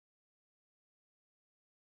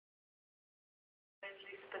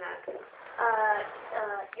Burnett.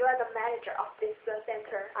 You are the manager of this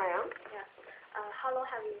center. I am. Yeah. How long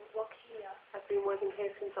have you worked here? I've been working here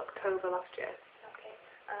since October last year. Okay.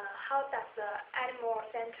 How does the animal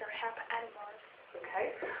center help animals?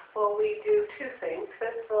 Okay. Well, we do two things.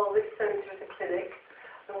 First of all, this centre is a clinic,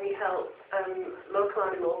 and we help local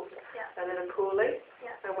animals that are poorly.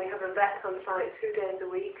 Yeah. And we have a vet on site 2 days a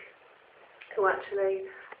week who actually,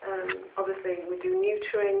 obviously, we do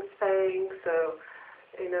neutering, spaying, so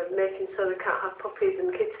making sure they can't have puppies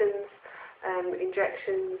and kittens,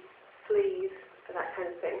 injections, fleas, that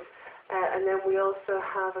kind of thing. And then we also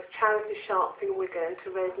have a charity shop in Wigan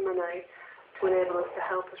to raise money to enable us to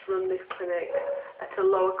help us run this clinic at a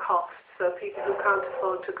lower cost. So people who can't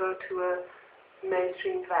afford to go to a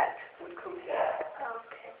mainstream vet would come here.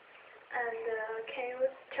 Okay. And can you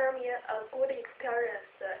tell me a good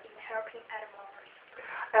experience in helping animals?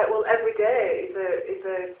 Well, every day is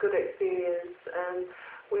a good experience.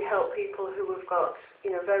 We help people who have got,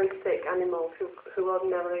 very sick animals who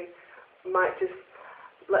ordinarily might just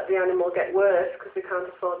let the animal get worse because they can't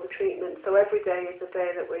afford the treatment. So every day is a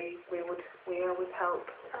day that we always help,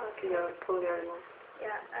 poor animals.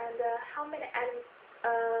 Yeah, and how many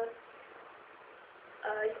animals?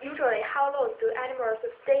 Usually, how long do animals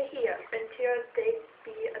stay here until they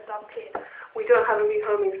be adopted? We don't have a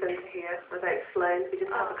rehoming centre here, as I explained. We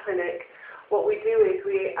just have a clinic. What we do is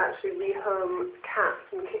we actually rehome cats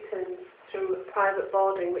and kittens through private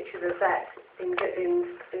boarding, which is a vet in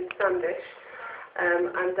Standish,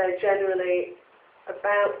 and they're generally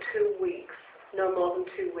about 2 weeks, no more than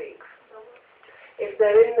 2 weeks. If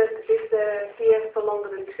they're here for longer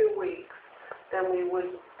than 2 weeks, then we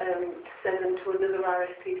would send them to another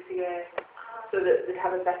RSPCA so that they'd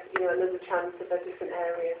have a better, another chance of a different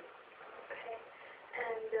area. Okay.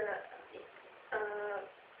 And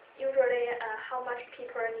usually, how much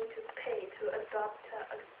people need to pay to adopt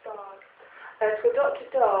a dog? To adopt a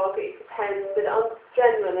dog, it depends, but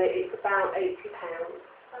generally it's about £80.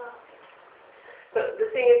 But the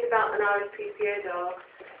thing is about an RSPCA dog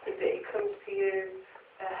is that it comes to you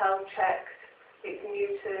health checked, it's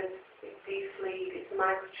neutered, it's defleed, it's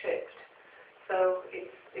microchipped, so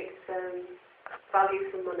it's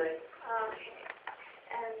value for money. Okay.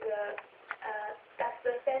 And does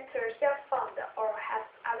the center self-fund or have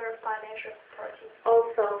other financial support? All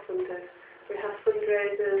self-funded. We have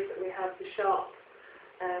fundraisers, we have the shop,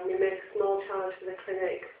 we make a small charge for the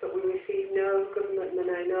clinic, but we receive no government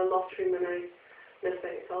money, no lottery money,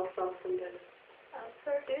 nothing. It's all self-funded.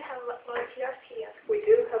 Sir, do you have volunteers here? We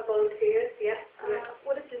do have volunteers, yes.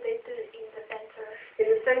 What do they do in the center?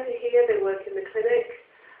 In the centre here, they work in the clinic.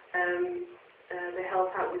 They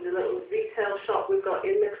help out with the little retail shop we've got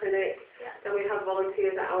in the clinic. Yeah. Then we have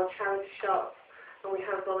volunteers at our charity shop, and we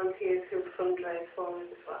have volunteers who fundraise for us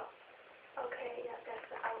as well. Okay, yeah, that's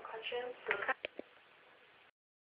our question. Okay.